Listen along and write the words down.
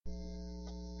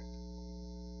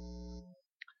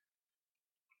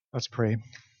Let's pray.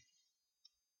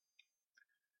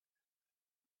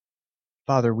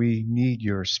 Father, we need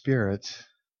your Spirit,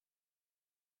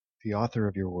 the author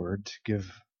of your word, to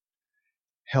give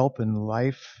help and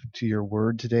life to your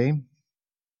word today.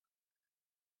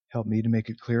 Help me to make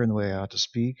it clear in the way I ought to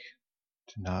speak,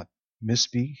 to not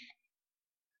misspeak,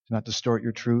 to not distort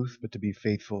your truth, but to be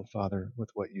faithful, Father, with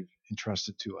what you've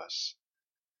entrusted to us.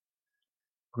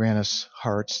 Grant us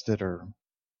hearts that are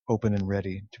open and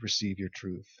ready to receive your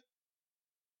truth.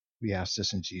 We ask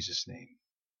this in Jesus' name.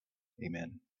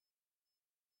 Amen.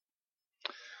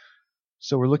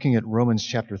 So we're looking at Romans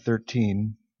chapter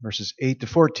 13, verses 8 to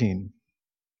 14.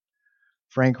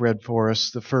 Frank read for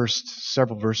us the first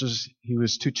several verses. He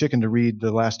was too chicken to read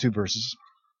the last two verses.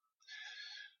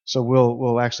 So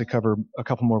we'll actually cover a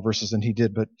couple more verses than he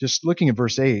did. But just looking at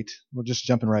verse 8, we're just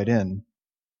jumping right in.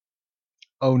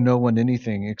 Owe no one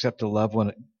anything except to love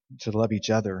each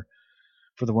other.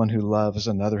 For the one who loves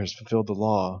another has fulfilled the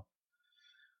law.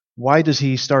 Why does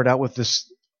he start out with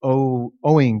this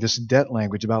owing, this debt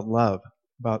language about love,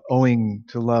 about owing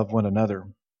to love one another?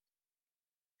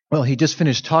 Well, he just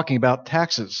finished talking about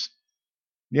taxes.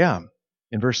 Yeah,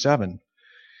 in verse 7.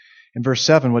 In verse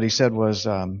 7, what he said was,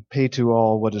 pay to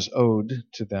all what is owed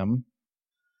to them,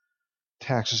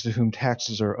 taxes to whom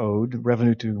taxes are owed,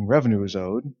 revenue to whom revenue is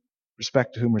owed,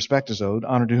 respect to whom respect is owed,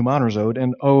 honor to whom honor is owed,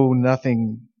 and owe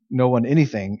no one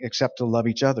anything except to love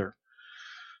each other.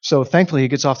 So thankfully he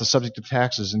gets off the subject of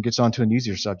taxes and gets onto an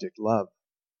easier subject, love,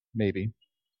 maybe.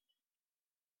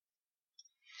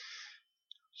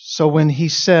 So when he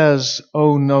says,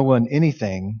 owe no one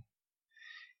anything,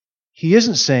 he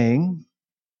isn't saying,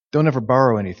 don't ever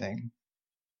borrow anything.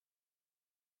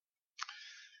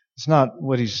 It's not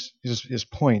what his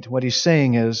point. What he's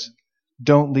saying is,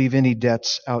 don't leave any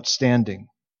debts outstanding.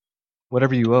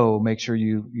 Whatever you owe, make sure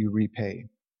you repay.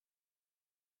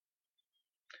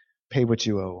 Pay what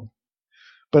you owe.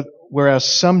 But whereas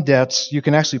some debts you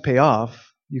can actually pay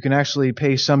off, you can actually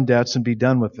pay some debts and be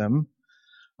done with them.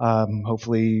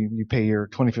 Hopefully you pay your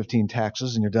 2015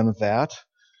 taxes and you're done with that.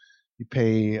 You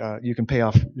can pay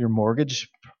off your mortgage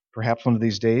perhaps one of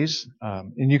these days,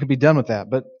 and you can be done with that.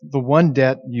 But the one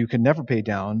debt you can never pay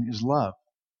down is love.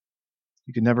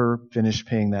 You can never finish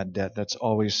paying that debt. That's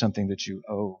always something that you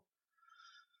owe.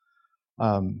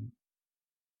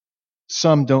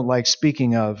 Some don't like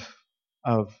speaking of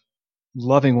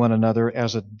loving one another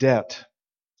as a debt.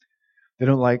 They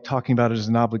don't like talking about it as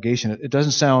an obligation. It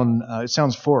doesn't sound, it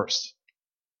sounds forced.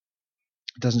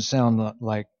 It doesn't sound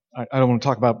like, I don't want to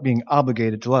talk about being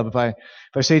obligated to love. If I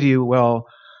say to you, well,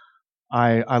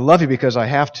 I love you because I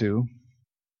have to,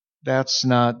 that's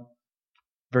not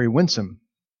very winsome.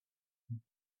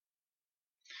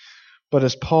 But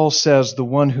as Paul says, the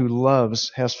one who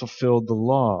loves has fulfilled the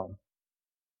law.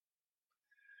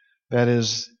 That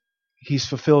is, he's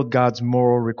fulfilled God's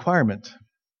moral requirement.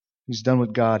 He's done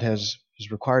what God has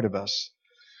required of us.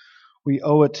 We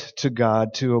owe it to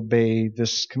God to obey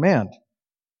this command.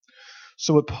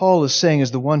 So what Paul is saying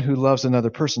is the one who loves another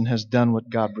person has done what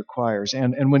God requires.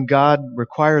 And when God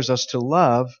requires us to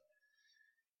love,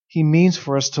 he means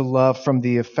for us to love from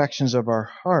the affections of our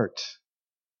heart,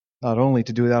 not only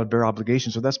to do it out of bare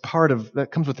obligation. So that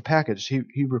comes with the package.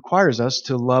 He requires us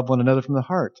to love one another from the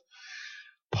heart.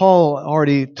 Paul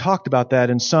already talked about that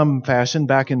in some fashion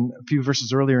back in a few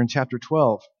verses earlier in chapter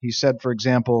 12. He said, for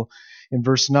example, in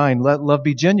verse 9, let love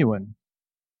be genuine.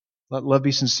 Let love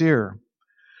be sincere.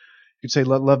 You could say,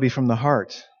 let love be from the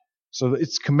heart. So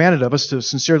it's commanded of us to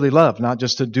sincerely love, not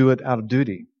just to do it out of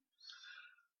duty.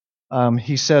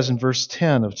 He says in verse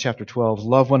 10 of chapter 12,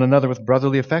 love one another with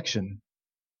brotherly affection.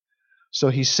 So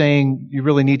he's saying you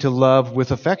really need to love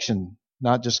with affection,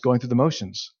 not just going through the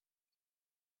motions.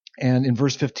 And in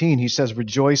verse 15, he says,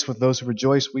 rejoice with those who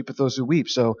rejoice, weep with those who weep.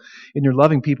 So in your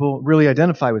loving people, really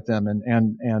identify with them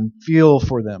and feel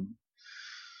for them.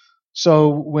 So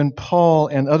when Paul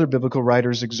and other biblical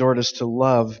writers exhort us to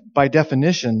love, by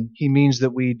definition, he means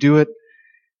that we do it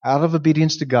out of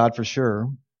obedience to God for sure.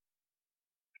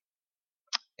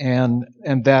 And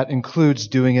that includes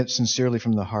doing it sincerely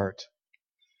from the heart.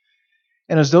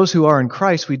 And as those who are in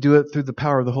Christ, we do it through the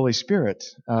power of the Holy Spirit.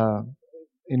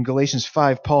 In Galatians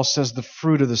 5, Paul says the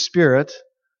fruit of the Spirit,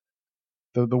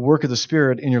 the work of the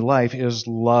Spirit in your life is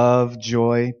love,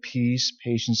 joy, peace,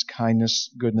 patience,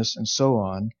 kindness, goodness, and so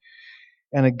on.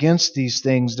 And against these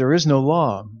things there is no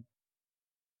law.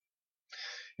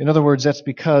 In other words, that's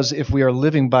because if we are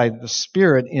living by the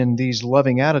Spirit in these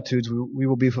loving attitudes, we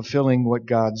will be fulfilling what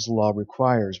God's law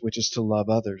requires, which is to love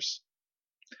others.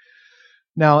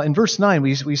 Now, in verse 9,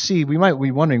 we might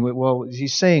be wondering, well,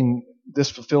 he's saying this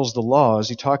fulfills the law. Is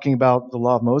he talking about the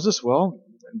law of Moses? Well,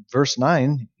 verse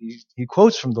 9, he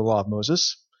quotes from the law of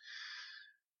Moses.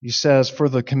 He says, "For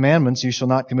the commandments, you shall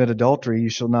not commit adultery, you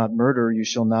shall not murder, you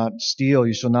shall not steal,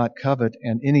 you shall not covet,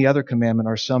 and any other commandment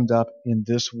are summed up in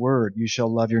this word, you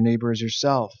shall love your neighbor as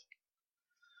yourself."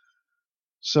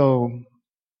 So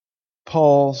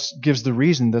Paul gives the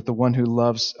reason that the one who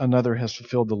loves another has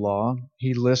fulfilled the law.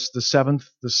 He lists the 7th,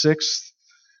 the 6th,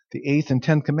 the 8th, and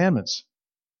 10th commandments.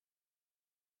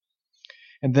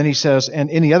 And then he says, and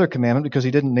any other commandment, because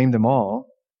he didn't name them all.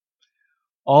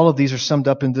 All of these are summed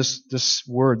up in this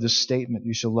word, this statement,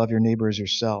 you shall love your neighbor as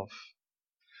yourself.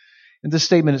 And this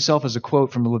statement itself is a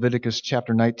quote from Leviticus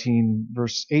chapter 19,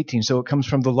 verse 18. So it comes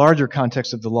from the larger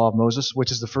context of the law of Moses,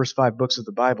 which is the first 5 books of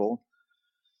the Bible.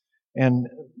 And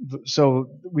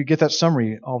so we get that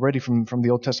summary already from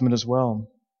the Old Testament as well.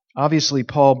 Obviously,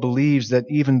 Paul believes that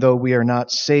even though we are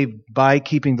not saved by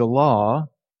keeping the law,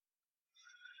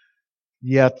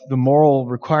 yet the moral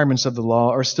requirements of the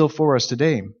law are still for us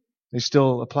today. They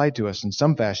still apply to us in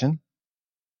some fashion.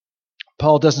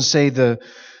 Paul doesn't say the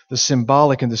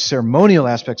symbolic and the ceremonial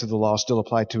aspects of the law still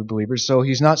apply to believers. So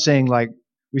he's not saying like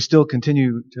we still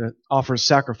continue to offer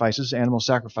sacrifices, animal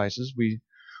sacrifices. We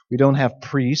don't have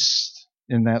priests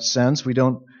in that sense. We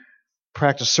don't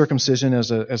practice circumcision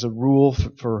as a rule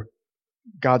for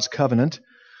God's covenant.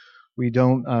 We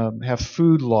don't have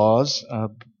food laws,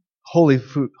 holy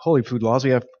food laws.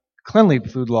 We have cleanly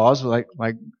food laws like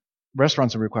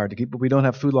restaurants are required to keep, but we don't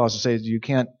have food laws to say you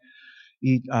can't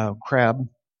eat crab,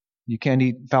 you can't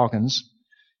eat falcons,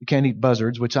 you can't eat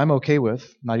buzzards, which I'm okay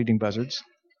with, not eating buzzards.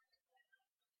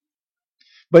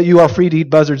 But you are free to eat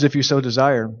buzzards if you so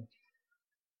desire.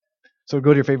 So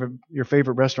go to your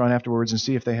favorite restaurant afterwards and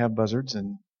see if they have buzzards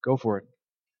and go for it.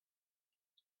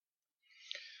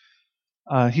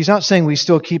 He's not saying we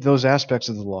still keep those aspects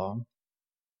of the law,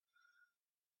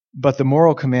 but the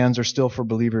moral commands are still for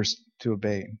believers to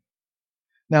obey.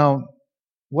 Now,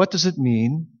 what does it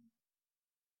mean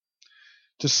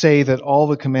to say that all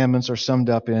the commandments are summed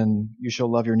up in, you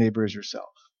shall love your neighbor as yourself?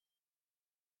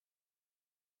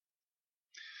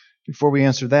 Before we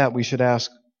answer that, we should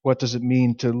ask, what does it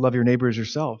mean to love your neighbor as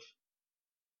yourself?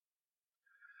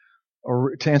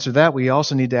 Or to answer that, we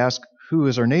also need to ask, who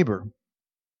is our neighbor?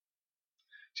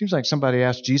 Seems like somebody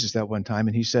asked Jesus that one time,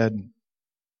 and he said,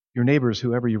 your neighbor is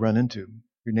whoever you run into.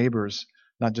 Your neighbor is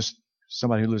not just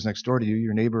somebody who lives next door to you.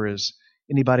 Your neighbor is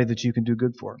anybody that you can do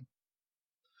good for.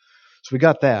 So we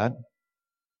got that.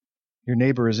 Your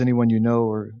neighbor is anyone you know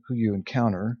or who you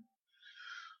encounter.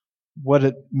 What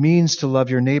it means to love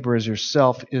your neighbor as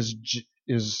yourself is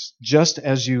just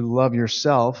as you love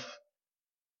yourself,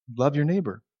 love your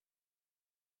neighbor.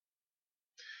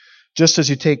 Just as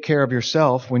you take care of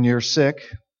yourself when you're sick,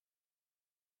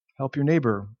 help your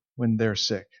neighbor when they're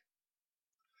sick.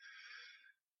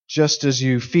 Just as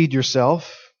you feed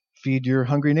yourself, feed your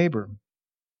hungry neighbor.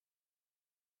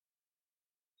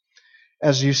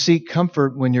 As you seek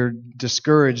comfort when you're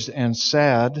discouraged and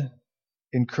sad,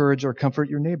 encourage or comfort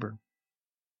your neighbor.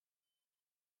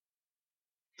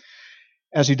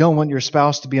 As you don't want your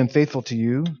spouse to be unfaithful to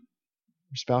you,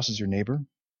 your spouse is your neighbor,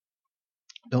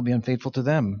 don't be unfaithful to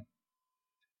them.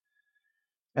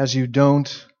 As you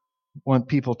don't want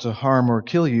people to harm or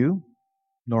kill you,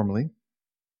 normally,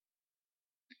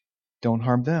 don't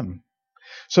harm them.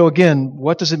 So again,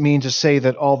 what does it mean to say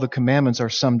that all the commandments are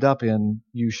summed up in,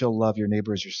 you shall love your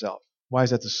neighbor as yourself? Why is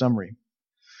that the summary?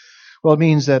 Well, it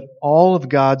means that all of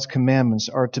God's commandments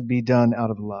are to be done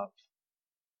out of love.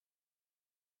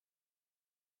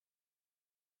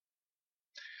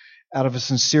 Out of a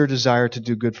sincere desire to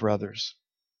do good for others.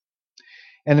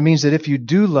 And it means that if you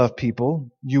do love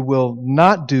people, you will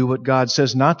not do what God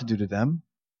says not to do to them.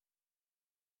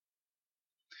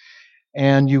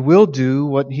 And you will do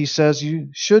what He says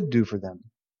you should do for them.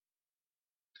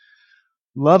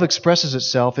 Love expresses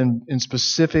itself in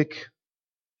specific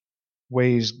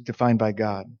ways defined by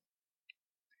God.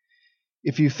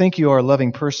 If you think you are a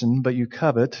loving person, but you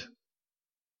covet,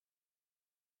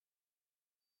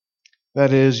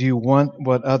 that is, you want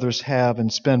what others have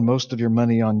and spend most of your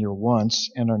money on your wants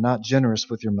and are not generous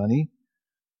with your money,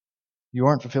 you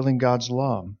aren't fulfilling God's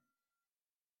law.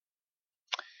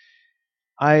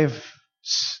 I've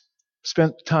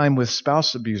spent time with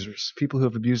spouse abusers, people who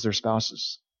have abused their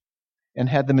spouses, and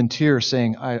had them in tears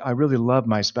saying, I really love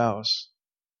my spouse.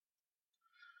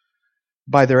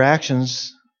 But their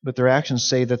actions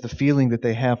say that the feeling that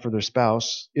they have for their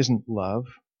spouse isn't love,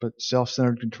 but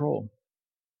self-centered control.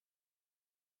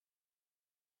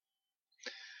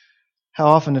 How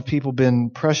often have people been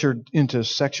pressured into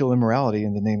sexual immorality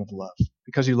in the name of love?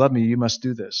 Because you love me, you must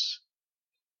do this.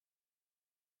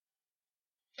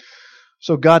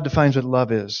 So God defines what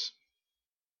love is.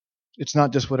 It's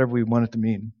not just whatever we want it to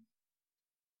mean.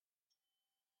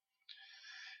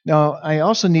 Now, I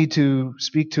also need to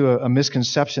speak to a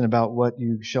misconception about what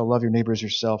you shall love your neighbor as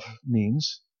yourself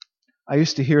means. I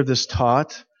used to hear this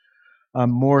taught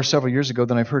more several years ago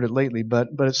than I've heard it lately, but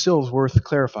it still is worth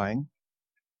clarifying.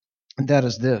 And that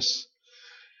is this.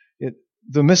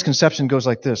 The misconception goes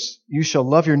like this. You shall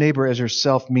love your neighbor as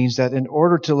yourself means that in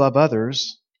order to love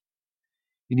others,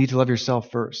 you need to love yourself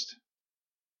first.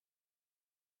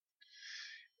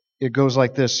 It goes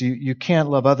like this. You can't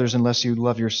love others unless you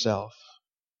love yourself.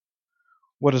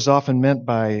 What is often meant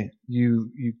by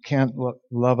you can't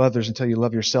love others until you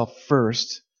love yourself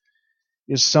first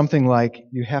is something like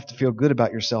you have to feel good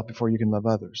about yourself before you can love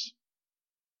others.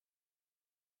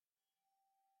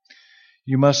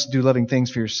 You must do loving things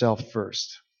for yourself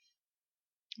first.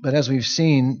 But as we've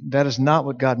seen, that is not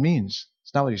what God means.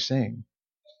 It's not what He's saying.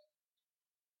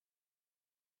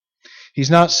 He's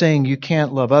not saying you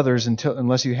can't love others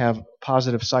unless you have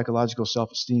positive psychological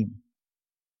self-esteem.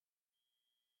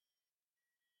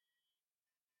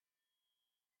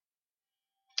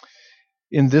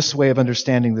 In this way of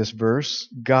understanding this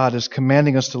verse, God is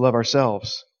commanding us to love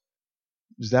ourselves.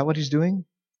 Is that what He's doing?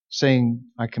 Saying,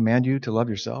 I command you to love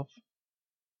yourself?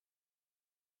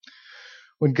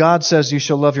 When God says you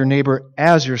shall love your neighbor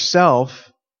as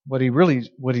yourself, what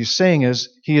He's saying is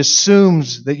He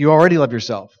assumes that you already love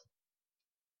yourself.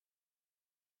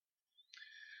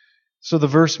 So the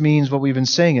verse means what we've been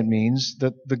saying it means,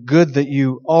 that the good that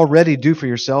you already do for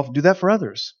yourself, do that for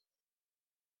others.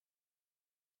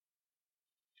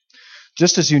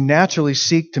 Just as you naturally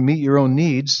seek to meet your own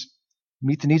needs,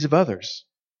 meet the needs of others.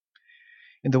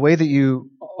 In the way that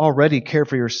you already care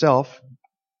for yourself,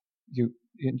 you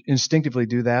instinctively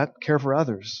do that, care for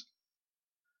others.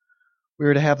 We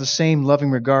are to have the same loving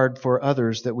regard for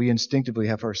others that we instinctively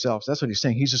have for ourselves. That's what He's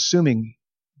saying. He's assuming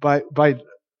by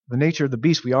the nature of the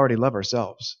beast, we already love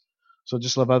ourselves. So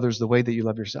just love others the way that you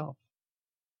love yourself.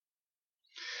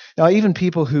 Now, even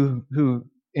people who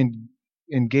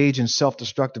engage in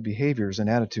self-destructive behaviors and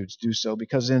attitudes do so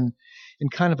because in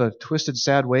kind of a twisted,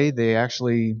 sad way, they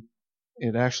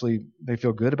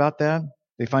feel good about that.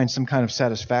 They find some kind of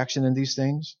satisfaction in these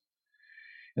things.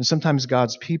 And sometimes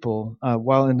God's people,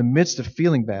 while in the midst of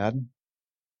feeling bad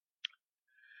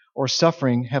or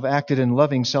suffering, have acted in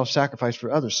loving self-sacrifice for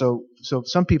others. So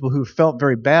some people who felt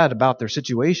very bad about their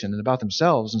situation and about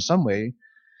themselves in some way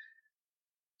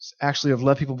actually have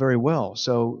loved people very well.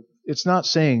 So it's not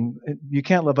saying you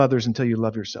can't love others until you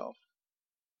love yourself.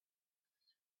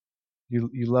 You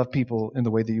love people in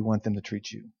the way that you want them to treat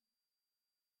you.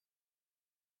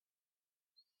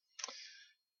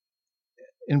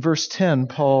 In verse 10,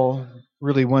 Paul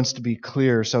really wants to be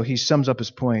clear, so he sums up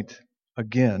his point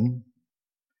again.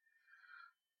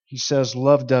 He says,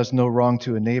 love does no wrong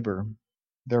to a neighbor,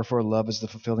 therefore love is the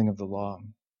fulfilling of the law.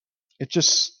 It's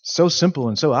just so simple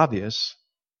and so obvious.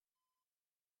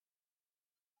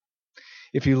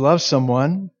 If you love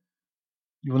someone,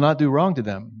 you will not do wrong to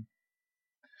them.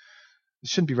 It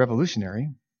shouldn't be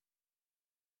revolutionary.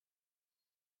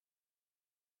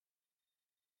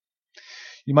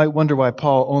 You might wonder why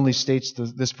Paul only states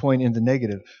this point in the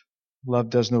negative.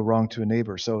 Love does no wrong to a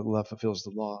neighbor, so love fulfills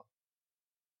the law.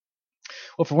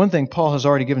 Well, for one thing, Paul has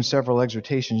already given several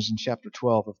exhortations in chapter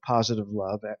 12 of positive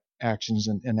love, actions,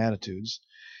 and attitudes.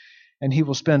 And he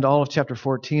will spend all of chapter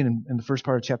 14 and the first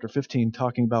part of chapter 15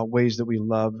 talking about ways that we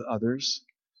love others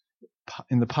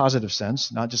in the positive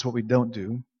sense, not just what we don't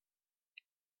do.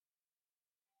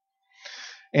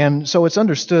 And so it's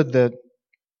understood that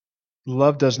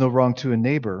love does no wrong to a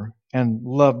neighbor, and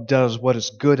love does what is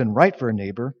good and right for a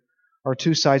neighbor, are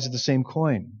two sides of the same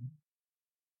coin.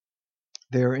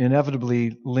 They're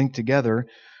inevitably linked together,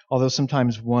 although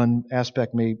sometimes one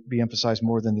aspect may be emphasized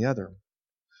more than the other.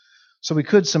 So we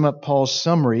could sum up Paul's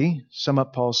summary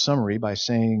by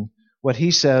saying what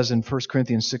he says in 1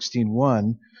 Corinthians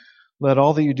 16:1, let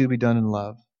all that you do be done in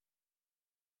love.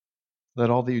 Let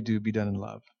all that you do be done in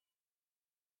love.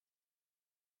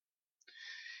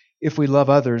 If we love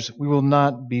others, we will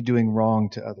not be doing wrong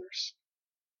to others.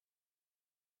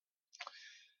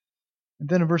 And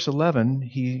then in verse 11,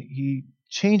 he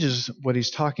changes what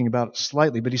he's talking about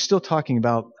slightly, but he's still talking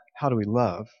about how do we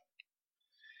love.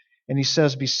 And he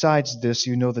says, besides this,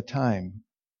 you know the time.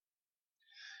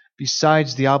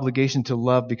 Besides the obligation to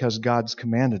love because God's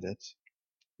commanded it,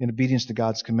 in obedience to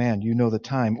God's command, you know the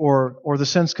time. Or the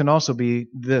sense can also be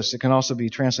this. It can also be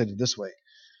translated this way.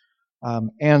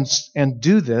 And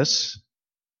do this,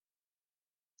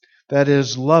 that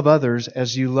is, love others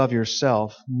as you love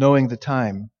yourself, knowing the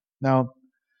time. Now,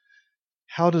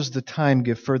 how does the time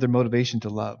give further motivation to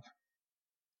love?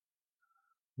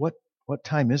 What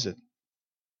time is it?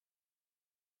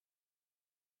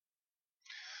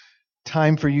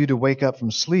 Time for you to wake up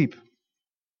from sleep.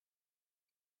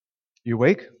 You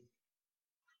awake?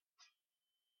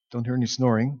 Don't hear any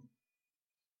snoring.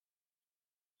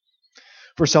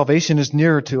 For salvation is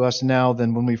nearer to us now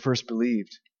than when we first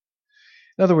believed.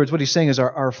 In other words, what he's saying is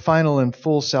our final and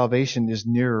full salvation is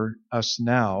nearer us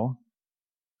now.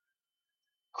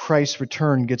 Christ's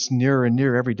return gets nearer and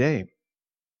nearer every day.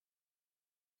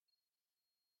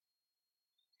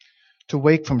 To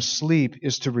wake from sleep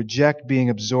is to reject being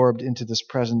absorbed into this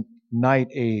present night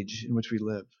age in which we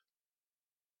live.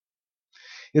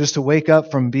 It is to wake up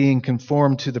from being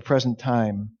conformed to the present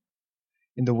time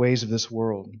in the ways of this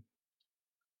world.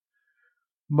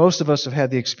 Most of us have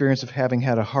had the experience of having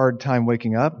had a hard time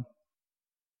waking up.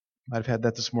 Might have had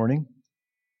that this morning.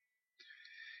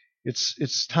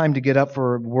 It's time to get up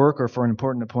for work or for an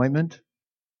important appointment,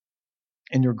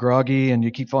 and you're groggy and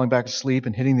you keep falling back asleep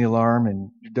and hitting the alarm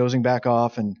and you're dozing back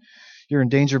off and you're in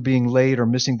danger of being late or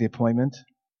missing the appointment.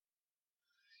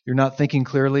 You're not thinking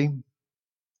clearly.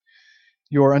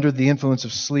 You're under the influence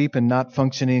of sleep and not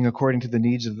functioning according to the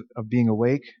needs of being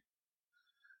awake.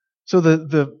 So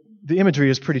the imagery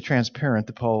is pretty transparent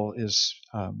that Paul is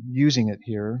using it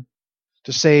here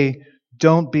to say,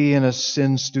 don't be in a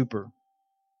sin stupor.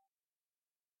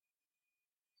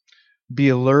 Be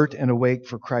alert and awake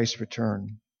for Christ's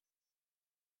return.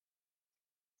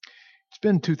 It's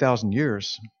been 2,000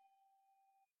 years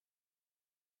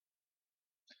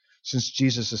since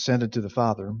Jesus ascended to the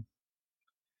Father.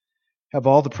 Have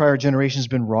all the prior generations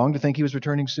been wrong to think he was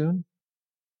returning soon?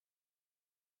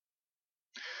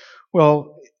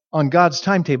 Well, on God's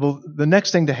timetable, the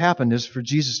next thing to happen is for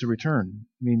Jesus to return.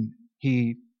 I mean,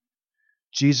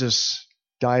 Jesus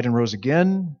died and rose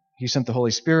again. He sent the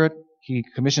Holy Spirit. He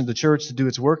commissioned the church to do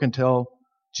its work until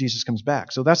Jesus comes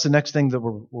back. So that's the next thing that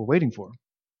we're waiting for.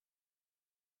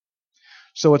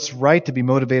 So it's right to be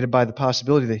motivated by the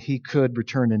possibility that he could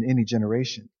return in any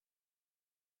generation.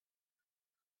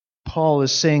 Paul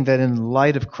is saying that in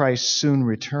light of Christ's soon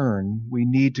return, we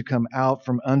need to come out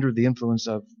from under the influence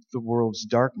of the world's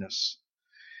darkness.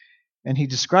 And he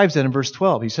describes that in verse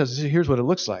 12. He says, here's what it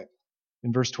looks like.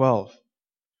 In verse 12,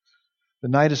 the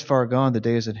night is far gone, the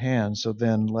day is at hand, so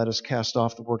then let us cast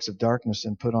off the works of darkness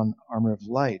and put on armor of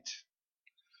light.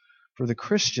 For the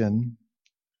Christian,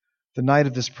 the night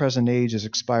of this present age is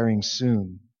expiring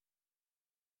soon.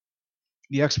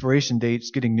 The expiration date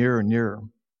is getting nearer and nearer.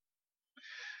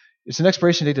 It's an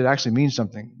expiration date that actually means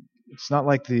something. It's not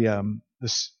like the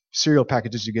cereal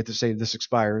packages you get to say this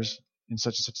expires in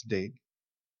such and such a date.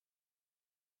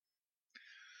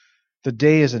 The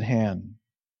day is at hand.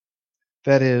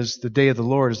 That is, the day of the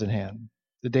Lord is at hand.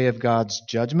 The day of God's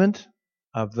judgment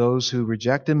of those who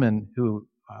reject him and who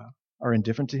are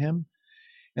indifferent to him.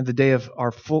 And the day of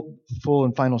our full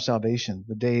and final salvation.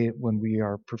 The day when we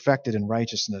are perfected in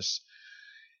righteousness,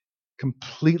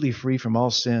 completely free from all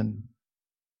sin.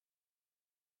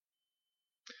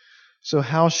 So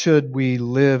how should we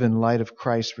live in light of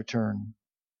Christ's return?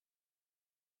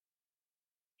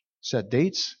 Set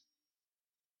dates?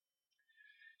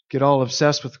 Get all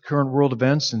obsessed with the current world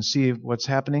events and see what's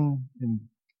happening and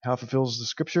how it fulfills the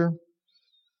Scripture?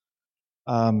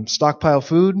 Stockpile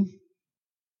food?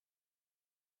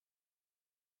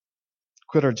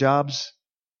 Quit our jobs?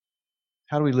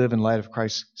 How do we live in light of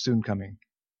Christ's soon coming?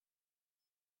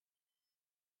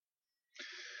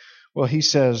 Well, he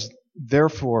says,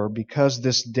 therefore, because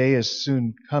this day is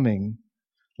soon coming,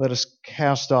 let us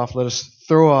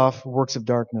throw off works of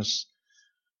darkness.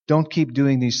 Don't keep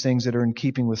doing these things that are in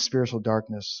keeping with spiritual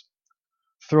darkness.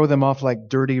 Throw them off like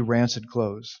dirty, rancid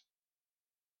clothes.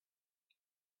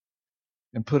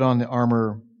 And put on the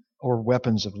armor or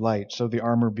weapons of light. So the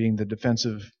armor being the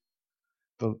defensive,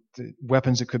 the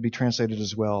weapons that could be translated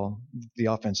as well, the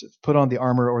offensive. Put on the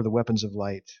armor or the weapons of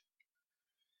light.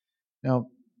 Now,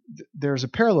 there's a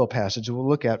parallel passage we'll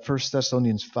look at, 1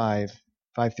 Thessalonians 5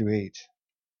 through 8.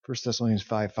 1 Thessalonians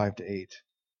 5 to 8.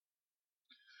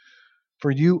 For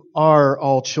you are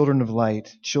all children of light,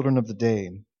 children of the day.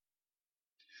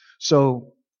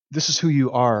 So this is who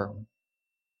you are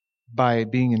by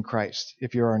being in Christ,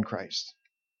 if you are in Christ.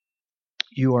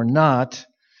 You are not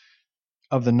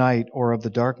of the night or of the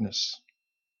darkness.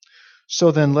 So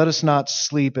then let us not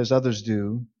sleep as others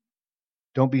do.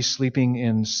 Don't be sleeping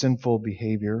in sinful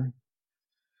behavior.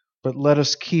 But let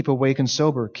us keep awake and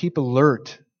sober. Keep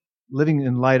alert, living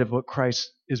in light of what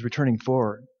Christ is returning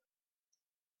for.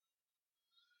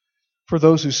 For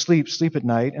those who sleep, sleep at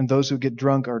night, and those who get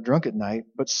drunk are drunk at night.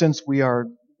 But since we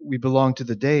belong to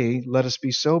the day, let us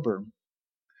be sober.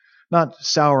 Not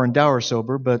sour and dour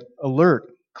sober, but alert,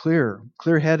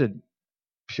 clear-headed,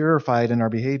 purified in our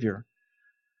behavior.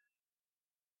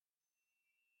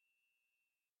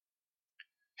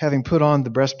 having put on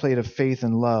the breastplate of faith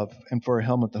and love, and for a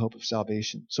helmet the hope of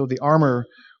salvation. So the armor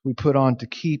we put on to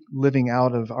keep living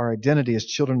out of our identity as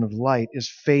children of light is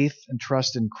faith and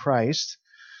trust in Christ.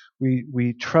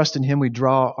 We trust in Him, we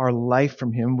draw our life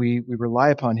from Him, we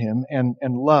rely upon Him,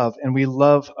 and love, and we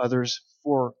love others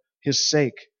for His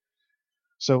sake.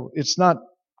 So it's not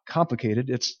complicated.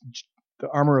 It's the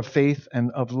armor of faith and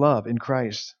of love in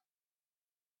Christ.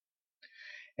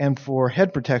 And for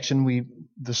head protection,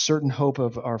 the certain hope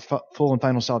of our full and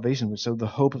final salvation, so the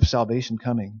hope of salvation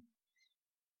coming.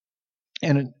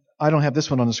 And I don't have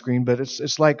this one on the screen, but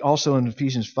it's like also in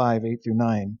Ephesians 5, 8 through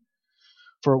 9.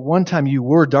 For at one time you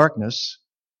were darkness,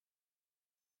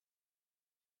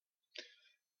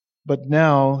 but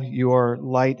now you are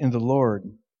light in the Lord.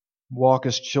 Walk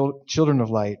as children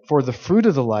of light. For the fruit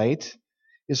of the light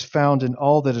is found in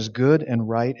all that is good and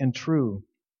right and true.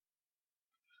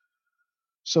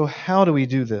 So how do we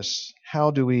do this?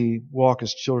 How do we walk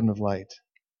as children of light?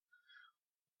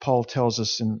 Paul tells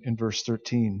us in verse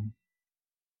 13,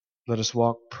 let us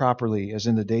walk properly as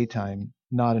in the daytime,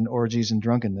 not in orgies and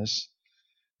drunkenness,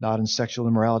 not in sexual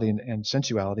immorality and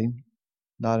sensuality,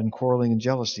 not in quarreling and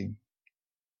jealousy.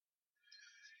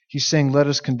 He's saying, let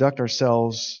us conduct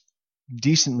ourselves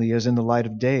decently as in the light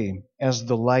of day, as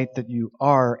the light that you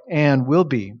are and will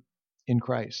be in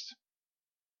Christ.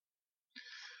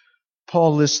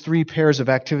 Paul lists 3 pairs of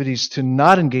activities to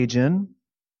not engage in.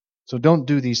 So don't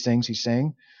do these things, he's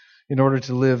saying, in order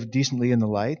to live decently in the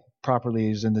light, properly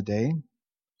as in the day.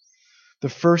 The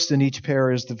first in each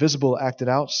pair is the visible acted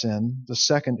out sin. The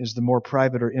second is the more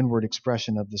private or inward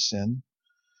expression of the sin.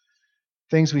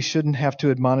 Things we shouldn't have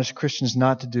to admonish Christians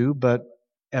not to do, but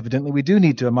evidently we do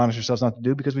need to admonish ourselves not to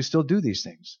do because we still do these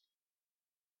things.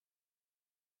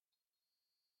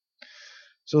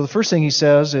 So the first thing he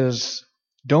says is,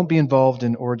 don't be involved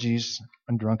in orgies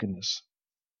and drunkenness.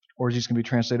 Orgies can be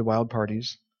translated wild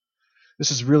parties.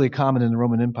 This is really common in the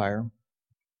Roman Empire.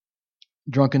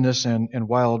 Drunkenness and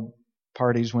wild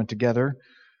parties went together,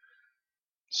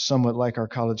 somewhat like our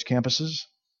college campuses,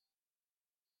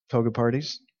 toga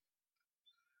parties.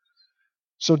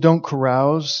 So don't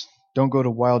carouse, don't go to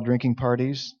wild drinking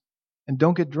parties, and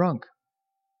don't get drunk.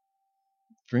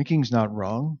 Drinking's not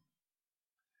wrong,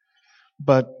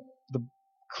 but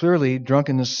clearly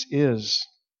drunkenness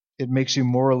it makes you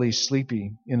morally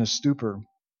sleepy, in a stupor.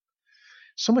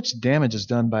 So much damage is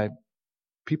done by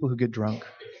people who get drunk.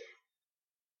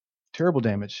 Terrible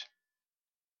damage.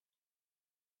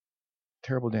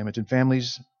 Terrible damage in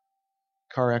families,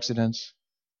 car accidents,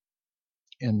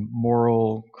 and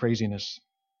moral craziness.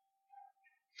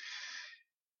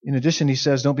 In addition, he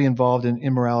says, don't be involved in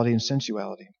immorality and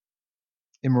sensuality.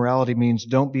 Immorality means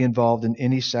don't be involved in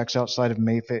any sex outside of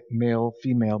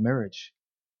male-female marriage.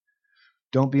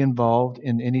 Don't be involved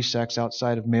in any sex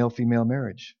outside of male-female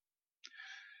marriage.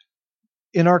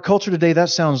 In our culture today, that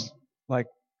sounds like,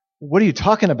 what are you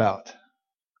talking about?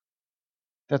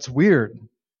 That's weird.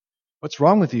 What's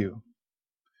wrong with you?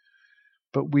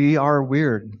 But we are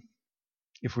weird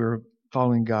if we're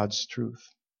following God's truth.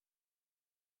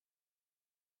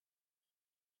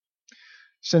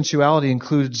 Sensuality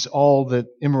includes all that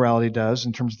immorality does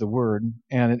in terms of the word,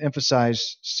 and it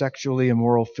emphasizes sexually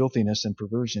immoral filthiness and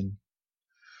perversion.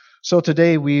 So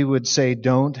today we would say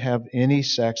don't have any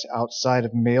sex outside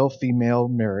of male-female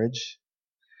marriage,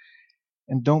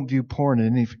 and don't view porn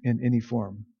in any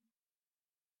form.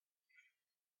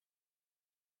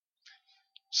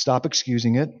 Stop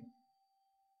excusing it.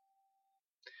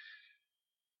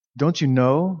 Don't you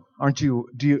know?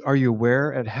 Are you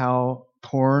aware at how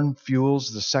porn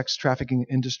fuels the sex trafficking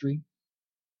industry?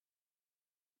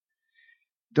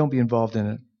 Don't be involved in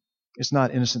it. It's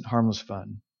not innocent, harmless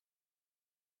fun.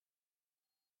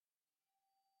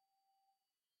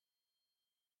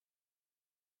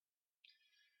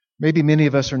 Maybe many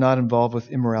of us are not involved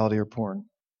with immorality or porn.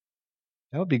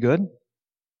 That would be good.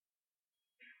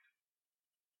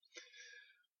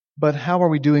 But how are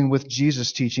we doing with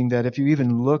Jesus' teaching that if you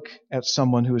even look at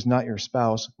someone who is not your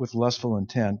spouse with lustful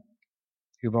intent,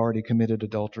 you've already committed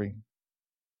adultery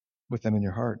with them in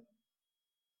your heart?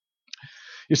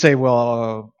 You say,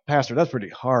 well, Pastor, that's pretty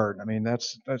hard. I mean,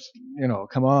 that's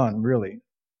come on, really.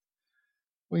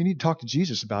 Well, you need to talk to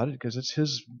Jesus about it because it's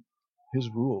his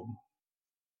rule.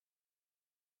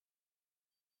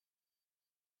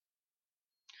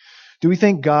 Do we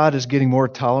think God is getting more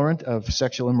tolerant of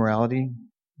sexual immorality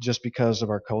just because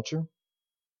of our culture?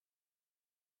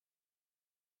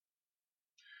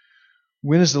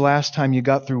 When is the last time you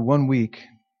got through 1 week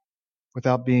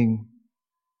without being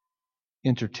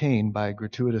entertained by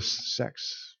gratuitous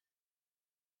sex?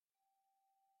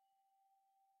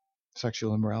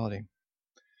 Sexual immorality.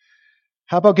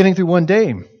 How about getting through one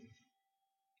day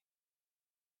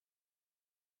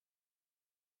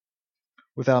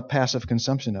without passive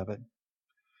consumption of it?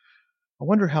 I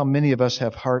wonder how many of us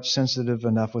have hearts sensitive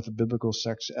enough with a biblical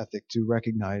sex ethic to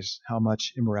recognize how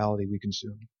much immorality we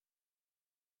consume.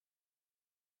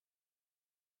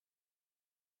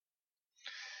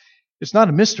 It's not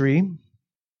a mystery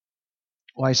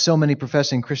why so many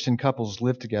professing Christian couples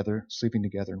live together, sleeping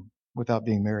together, without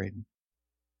being married.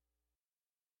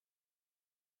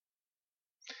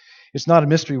 It's not a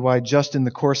mystery why just in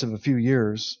the course of a few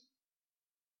years,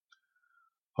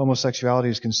 homosexuality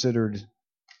is considered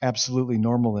absolutely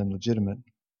normal and legitimate.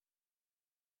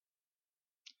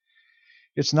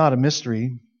 It's not a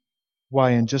mystery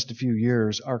why in just a few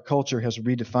years our culture has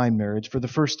redefined marriage for the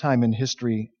first time in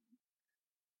history,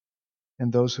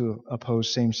 and those who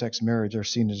oppose same-sex marriage are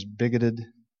seen as bigoted,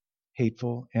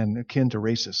 hateful, and akin to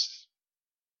racists.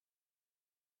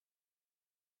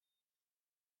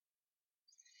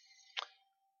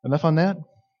 Enough on that?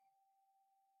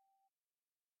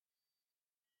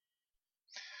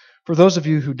 For those of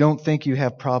you who don't think you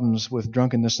have problems with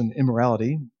drunkenness and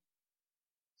immorality,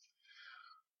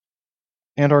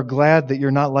 and are glad that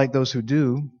you're not like those who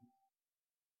do,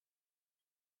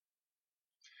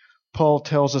 Paul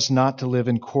tells us not to live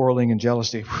in quarreling and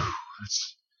jealousy. Whew,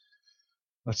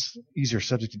 that's easier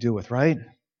subject to deal with, right?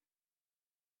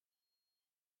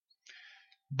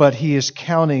 But he is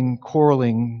counting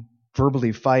quarreling,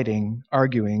 verbally fighting,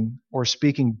 arguing, or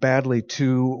speaking badly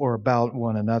to or about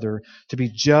one another to be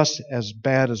just as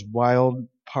bad as wild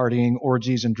partying,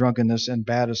 orgies, and drunkenness, and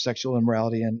bad as sexual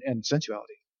immorality and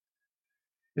sensuality.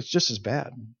 It's just as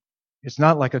bad. It's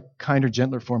not like a kinder,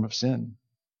 gentler form of sin.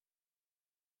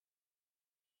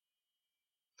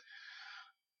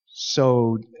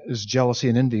 So is jealousy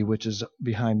and envy, which is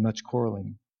behind much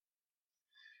quarreling.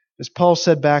 As Paul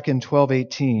said back in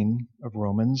 12:18 of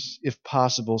Romans, if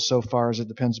possible, so far as it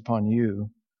depends upon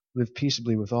you, live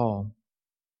peaceably with all.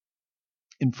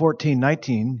 In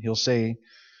 14:19, he'll say,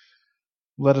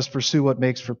 let us pursue what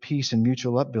makes for peace and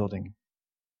mutual upbuilding.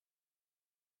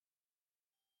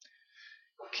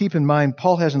 Keep in mind,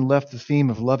 Paul hasn't left the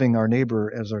theme of loving our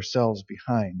neighbor as ourselves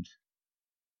behind.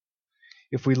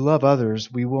 If we love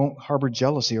others, we won't harbor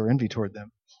jealousy or envy toward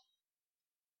them.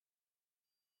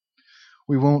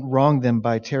 We won't wrong them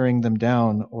by tearing them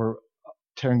down or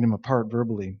tearing them apart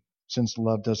verbally, since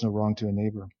love does no wrong to a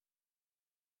neighbor.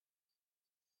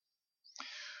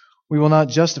 We will not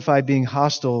justify being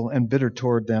hostile and bitter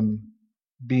toward them,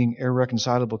 being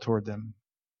irreconcilable toward them.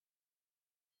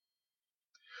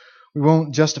 We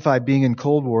won't justify being in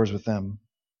cold wars with them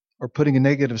or putting a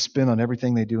negative spin on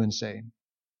everything they do and say.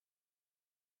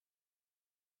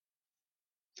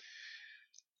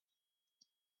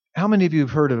 How many of you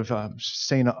have heard of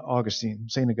St. Augustine,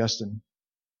 St. Augustine?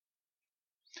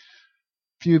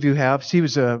 A few of you have. He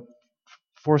was a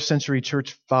 4th century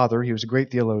church father. He was a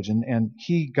great theologian, and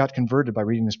he got converted by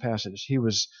reading this passage.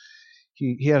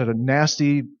 He had a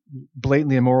nasty,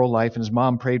 blatantly immoral life, and his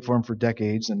mom prayed for him for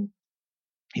decades, and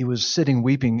he was sitting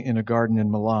weeping in a garden in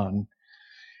Milan,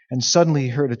 and suddenly he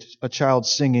heard a child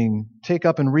singing, take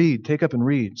up and read, take up and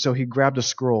read. So he grabbed a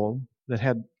scroll that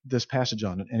had this passage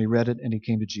on it, and he read it, and he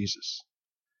came to Jesus.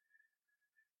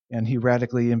 And he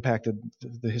radically impacted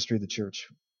the history of the church,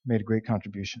 made a great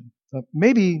contribution.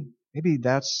 Maybe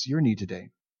that's your need today.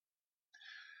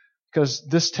 Because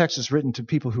this text is written to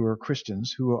people who are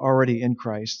Christians, who are already in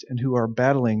Christ, and who are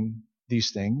battling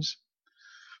these things.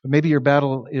 But maybe your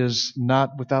battle is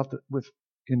not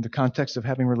in the context of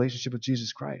having a relationship with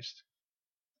Jesus Christ.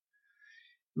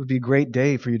 It would be a great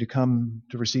day for you to come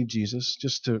to receive Jesus,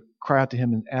 just to cry out to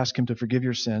Him and ask Him to forgive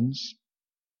your sins,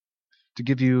 to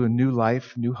give you a new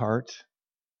life, new heart,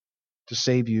 to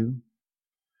save you,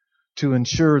 to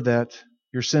ensure that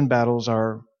your sin battles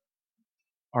are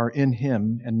in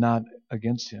Him and not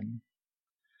against Him,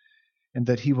 and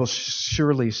that He will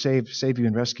surely save you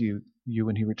and rescue you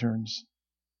when He returns.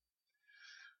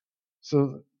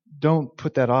 So don't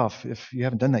put that off if you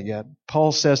haven't done that yet.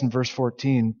 Paul says in verse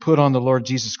 14, put on the Lord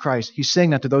Jesus Christ. He's saying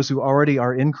that to those who already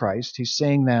are in Christ. He's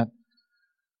saying that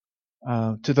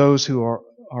to those who are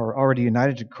already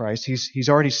united to Christ. He's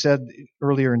already said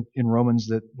earlier in Romans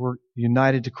that we're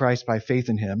united to Christ by faith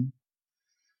in Him.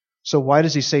 So why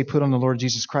does he say put on the Lord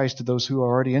Jesus Christ to those who are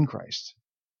already in Christ?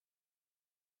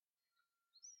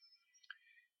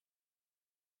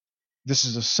 This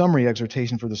is a summary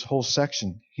exhortation for this whole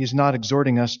section. He's not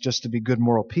exhorting us just to be good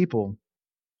moral people.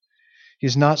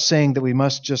 He's not saying that we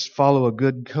must just follow a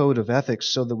good code of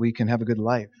ethics so that we can have a good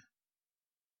life.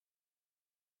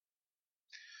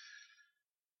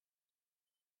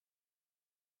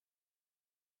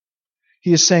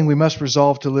 He is saying we must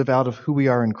resolve to live out of who we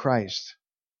are in Christ.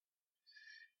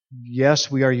 Yes,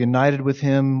 we are united with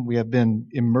Him. We have been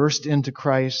immersed into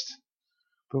Christ.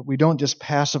 But we don't just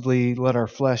passively let our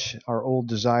flesh, our old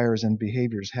desires and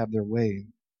behaviors have their way.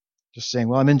 Just saying,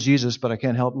 well, I'm in Jesus, but I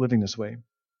can't help living this way.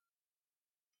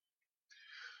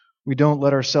 We don't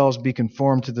let ourselves be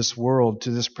conformed to this world,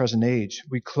 to this present age.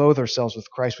 We clothe ourselves with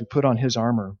Christ. We put on His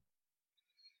armor.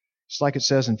 It's like it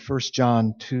says in 1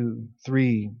 John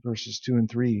 3, verses 2 and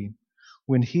 3.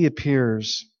 When He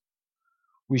appears,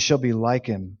 we shall be like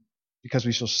Him, because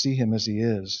we shall see Him as He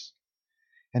is.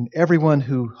 And everyone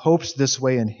who hopes this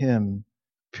way in Him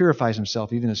purifies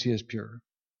himself, even as He is pure.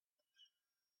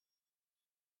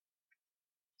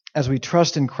 As we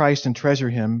trust in Christ and treasure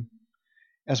Him,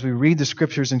 as we read the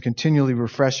Scriptures and continually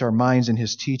refresh our minds in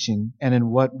His teaching and in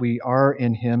what we are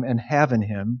in Him and have in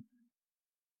Him,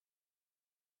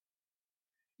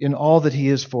 in all that He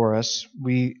is for us,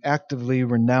 we actively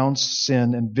renounce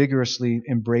sin and vigorously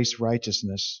embrace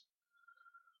righteousness.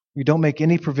 We don't make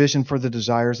any provision for the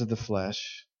desires of the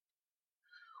flesh.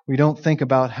 We don't think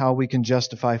about how we can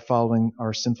justify following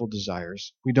our sinful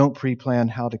desires. We don't pre-plan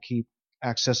how to keep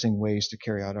accessing ways to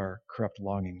carry out our corrupt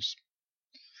longings.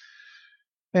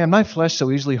 Man, my flesh so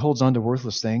easily holds on to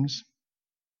worthless things.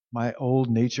 My old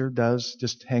nature does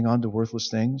just hang on to worthless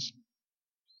things.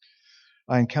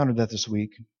 I encountered that this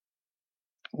week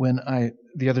when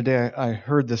the other day I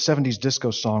heard the 70s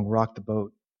disco song Rock the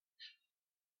Boat.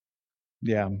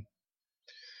 Yeah.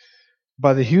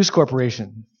 By the Hughes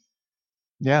Corporation.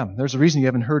 Yeah, there's a reason you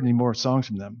haven't heard any more songs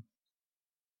from them.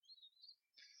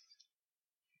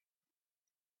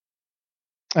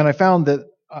 And I found that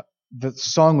the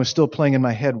song was still playing in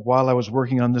my head while I was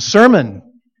working on the sermon.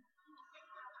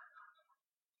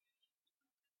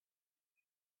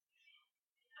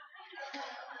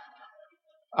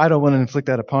 I don't want to inflict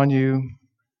that upon you.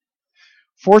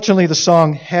 Fortunately, the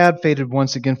song had faded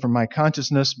once again from my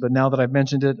consciousness, but now that I've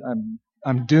mentioned it,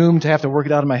 I'm doomed to have to work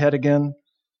it out in my head again.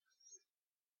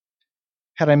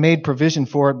 Had I made provision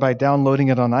for it by downloading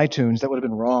it on iTunes, that would have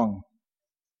been wrong.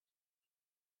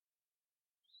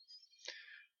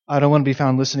 I don't want to be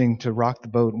found listening to Rock the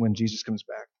Boat when Jesus comes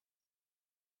back.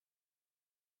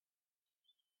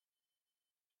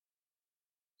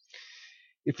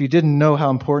 If you didn't know how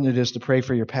important it is to pray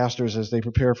for your pastors as they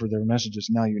prepare for their messages,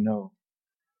 now you know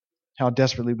how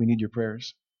desperately we need your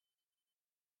prayers.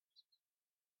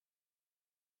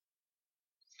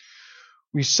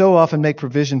 We so often make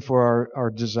provision for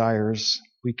our desires.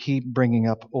 We keep bringing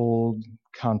up old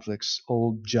conflicts,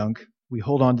 old junk. We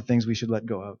hold on to things we should let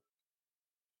go of.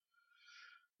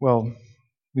 Well,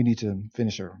 we need to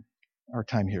finish our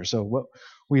time here. So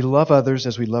we love others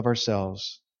as we love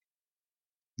ourselves,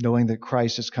 knowing that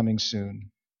Christ is coming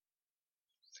soon.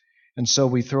 And so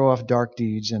we throw off dark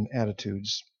deeds and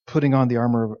attitudes, putting on the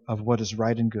armor of what is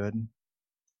right and good,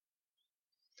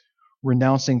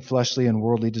 renouncing fleshly and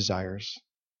worldly desires,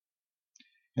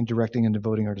 and directing and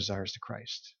devoting our desires to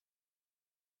Christ.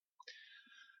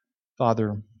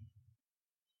 Father,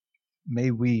 may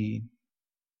we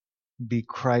be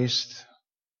Christ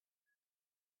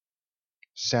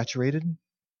saturated.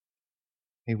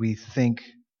 May we think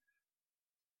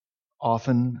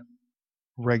often,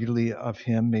 regularly of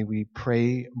Him. May we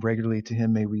pray regularly to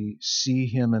Him. May we see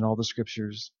Him in all the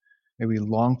Scriptures. May we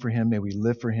long for Him. May we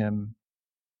live for Him.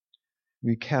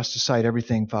 We cast aside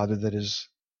everything, Father, that is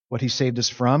what He saved us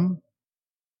from.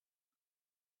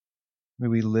 May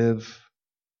we live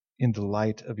in the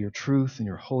light of your truth and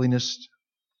your holiness.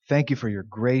 Thank you for your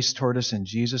grace toward us in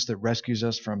Jesus that rescues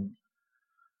us from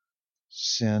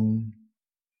sin.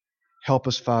 Help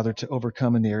us, Father, to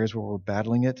overcome in the areas where we're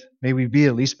battling it. May we be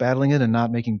at least battling it and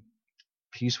not making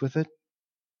peace with it.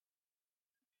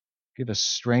 Give us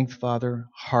strength, Father,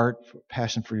 heart,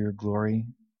 passion for your glory,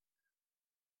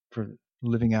 for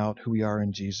living out who we are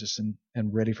in Jesus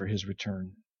and ready for His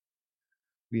return.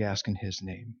 We ask in His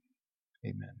name.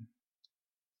 Amen.